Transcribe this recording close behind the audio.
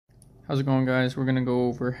How's it going, guys? We're going to go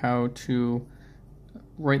over how to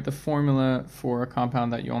write the formula for a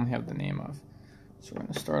compound that you only have the name of. So we're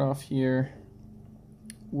going to start off here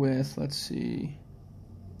with, let's see,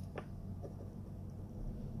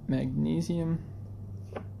 Magnesium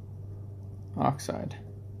Oxide.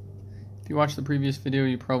 If you watched the previous video,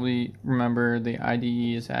 you probably remember the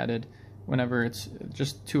IDE is added whenever it's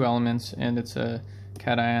just two elements and it's a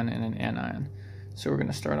cation and an anion. So we're going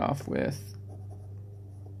to start off with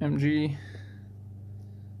Mg,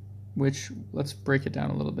 which, let's break it down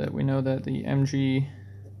a little bit. We know that the Mg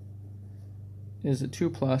is a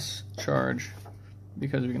 2+ charge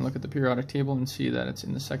because we can look at the periodic table and see that it's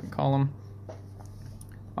in the second column.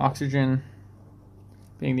 Oxygen,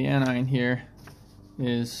 being the anion here,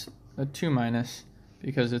 is a 2-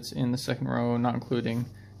 because it's in the second row, not including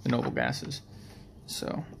the noble gases.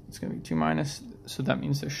 So it's going to be 2-, so that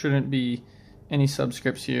means there shouldn't be any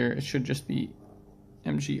subscripts here. It should just be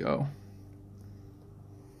MgO.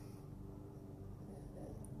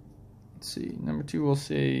 Let's see, number 2 we'll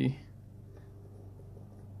say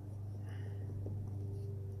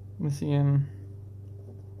lithium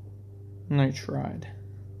nitride.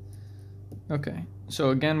 Okay, so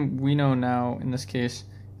again, we know now in this case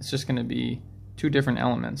it's just going to be two different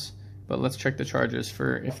elements, but let's check the charges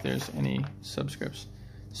for if there's any subscripts.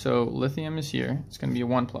 So lithium is here, it's going to be a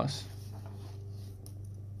 1+.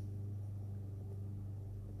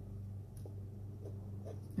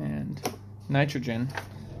 And nitrogen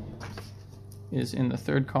is in the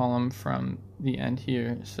third column from the end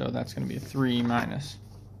here, so that's going to be a 3-.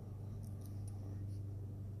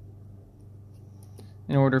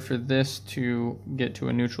 In order for this to get to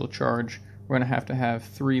a neutral charge, we're going to have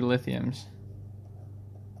 3 lithiums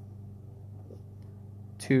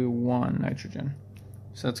to 1 nitrogen.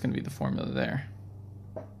 So that's going to be the formula there.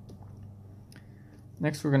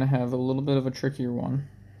 Next, we're going to have a little bit of a trickier one.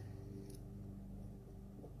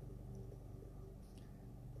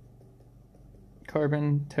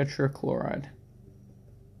 Carbon tetrachloride.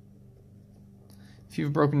 If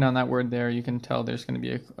you've broken down that word there, you can tell there's going to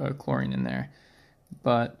be a chlorine in there.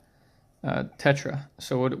 But tetra,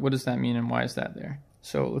 so what does that mean and why is that there?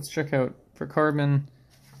 So let's check out for carbon.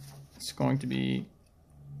 It's going to be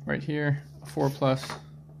right here, a 4+.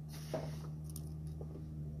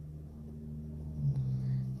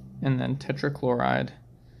 And then tetrachloride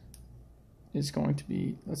is going to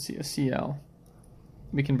be, let's see, a Cl.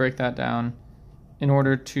 We can break that down. In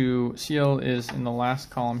order to, Cl is in the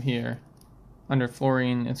last column here. Under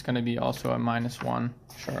fluorine, it's going to be also a -1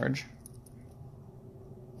 charge.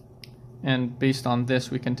 And based on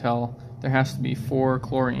this, we can tell there has to be 4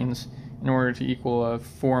 chlorines in order to equal a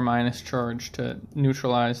 4- charge to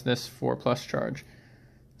neutralize this 4+ charge.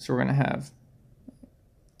 So we're going to have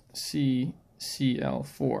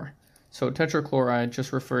CCl4. So tetrachloride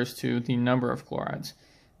just refers to the number of chlorides.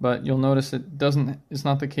 But you'll notice it's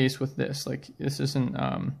not the case with this. Like, this isn't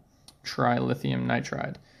trilithium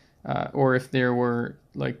nitride. Or if there were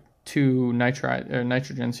like 2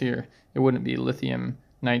 nitrogens here, it wouldn't be lithium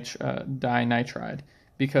dinitride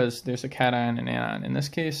because there's a cation and anion. In this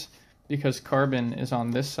case, because carbon is on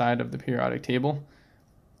this side of the periodic table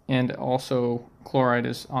and also chloride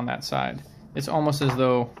is on that side, it's almost as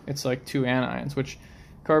though it's like 2 anions, which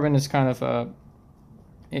carbon is kind of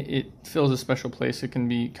it fills a special place. It can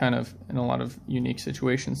be kind of in a lot of unique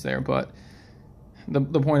situations there, but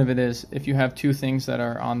the point of it is, if you have 2 things that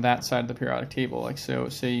are on that side of the periodic table, like so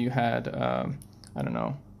say you had I don't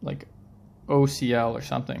know, like OCl or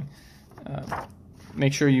something,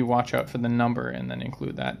 make sure you watch out for the number and then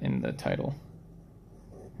include that in the title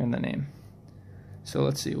and the name. So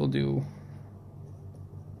let's see, we'll do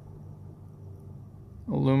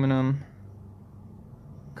aluminum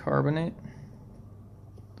carbonate.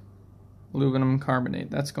 Aluminum carbonate.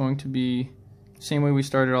 That's going to be same way we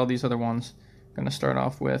started all these other ones. I'm going to start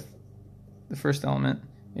off with the first element,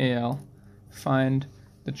 Al, find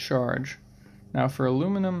the charge. Now for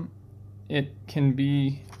aluminum, it can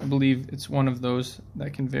be, I believe it's one of those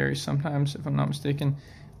that can vary sometimes if I'm not mistaken,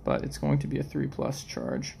 but it's going to be a 3+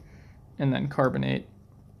 charge. And then carbonate,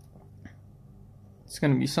 it's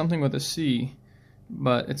going to be something with a C,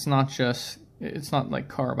 but it's not like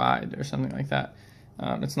carbide or something like that.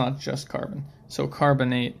 It's not just carbon. So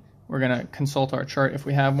carbonate, we're going to consult our chart if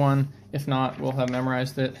we have one. If not, we'll have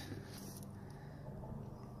memorized it.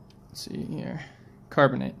 Let's see here.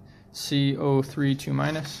 Carbonate, CO3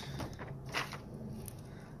 2-.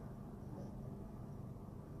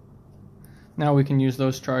 Now we can use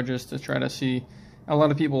those charges to try to see. A lot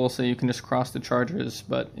of people will say you can just cross the charges,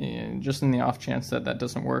 but just in the off chance that that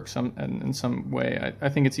doesn't work in some way, I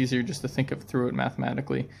think it's easier just to think through it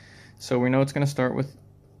mathematically. So we know it's going to start with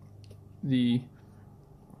the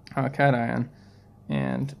cation,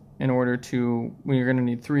 and in order to, we're going to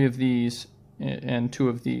need 3 of these and 2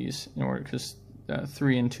 of these in order, because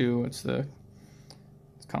 3 and 2, it's the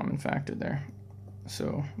common factor there.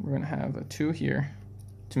 So we're going to have a 2 here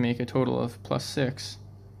to make a total of +6,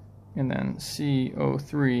 and then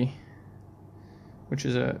CO3, which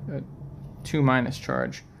is a 2-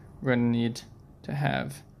 charge, we're going to need to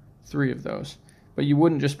have 3 of those. But you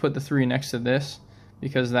wouldn't just put the 3 next to this,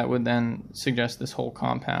 because that would then suggest this whole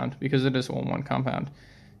compound, because it is all one compound.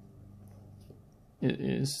 It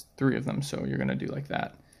is 3 of them, so you're going to do like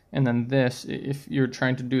that. And then this, if you're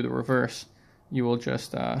trying to do the reverse, you will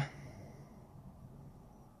just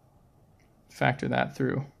factor that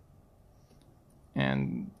through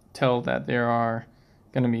and tell that there are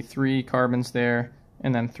going to be 3 carbons there,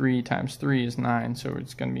 and then 3 times 3 is 9, so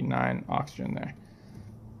it's going to be 9 oxygen there.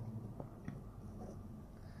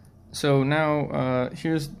 So now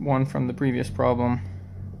here's one from the previous problem.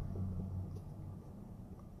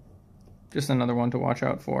 Just another one to watch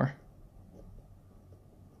out for.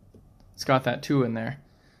 It's got that 2 in there.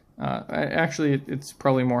 Actually, it's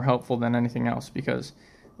probably more helpful than anything else, because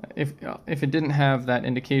if it didn't have that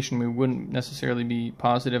indication, we wouldn't necessarily be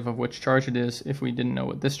positive of which charge it is if we didn't know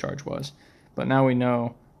what this charge was. But now we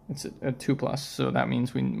know it's a 2+, so that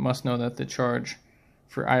means we must know that the charge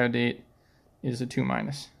for iodate is a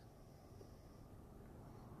 2-,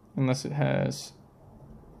 unless it has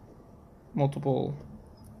multiple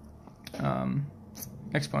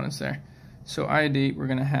exponents there. So iodate, we're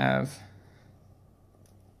going to have,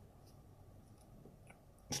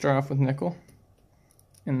 start off with nickel,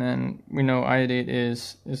 and then we know iodate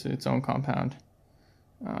is its own compound.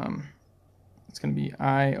 It's going to be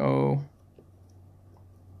IO,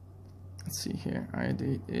 let's see here,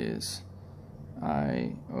 iodate is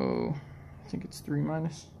IO, I think it's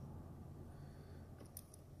 3-.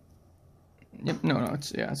 Yep, no,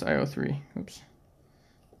 it's IO3, oops.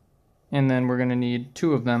 And then we're going to need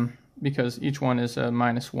 2 of them, because each one is a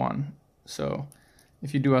 -1. So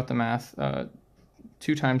if you do out the math,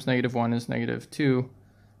 2 times -1 is -2,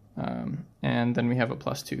 and then we have a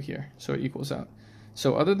 +2 here, so it equals out.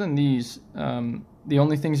 So other than these, the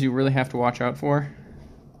only things you really have to watch out for,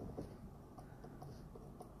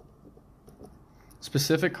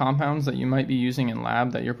 specific compounds that you might be using in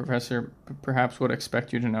lab that your professor perhaps would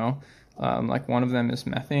expect you to know. Like one of them is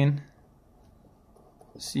methane,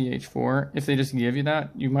 CH4. If they just give you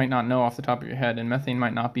that, you might not know off the top of your head, and methane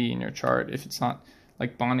might not be in your chart if it's not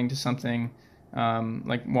like bonding to something.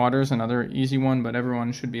 Like water is another easy one, but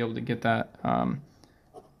everyone should be able to get that.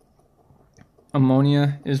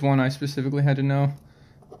 Ammonia is one I specifically had to know.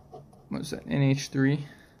 What was that? NH3.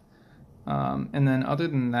 And then other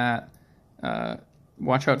than that,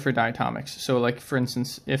 watch out for diatomics. So like for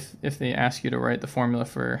instance, if they ask you to write the formula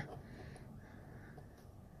for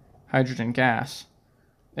hydrogen gas,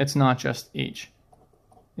 it's not just H,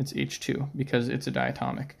 it's H2, because it's a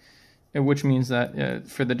diatomic, which means that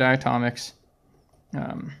for the diatomics,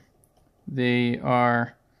 they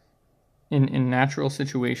are in natural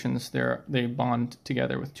situations, they bond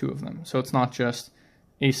together with 2 of them. So it's not just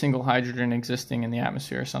a single hydrogen existing in the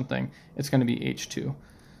atmosphere or something, it's going to be H2.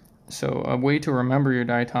 So a way to remember your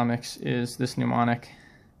diatomics is this mnemonic: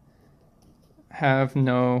 have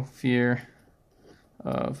no fear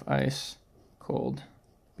of ice cold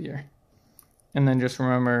beer. And then just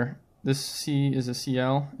remember this C is a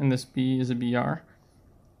Cl and this B is a Br,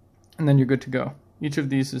 and then you're good to go. Each of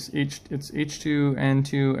these is it's H2,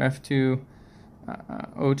 N2, F2,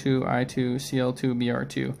 O2, I2, Cl2,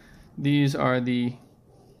 Br2. These are the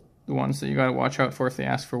ones that you got to watch out for if they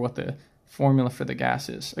ask for what the formula for the gas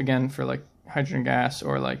is. Again, for like hydrogen gas,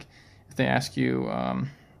 or like if they ask you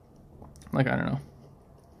like, I don't know,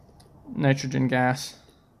 nitrogen gas,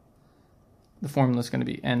 the formula is going to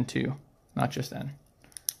be N2, not just N.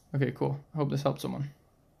 Okay, cool. I hope this helped someone.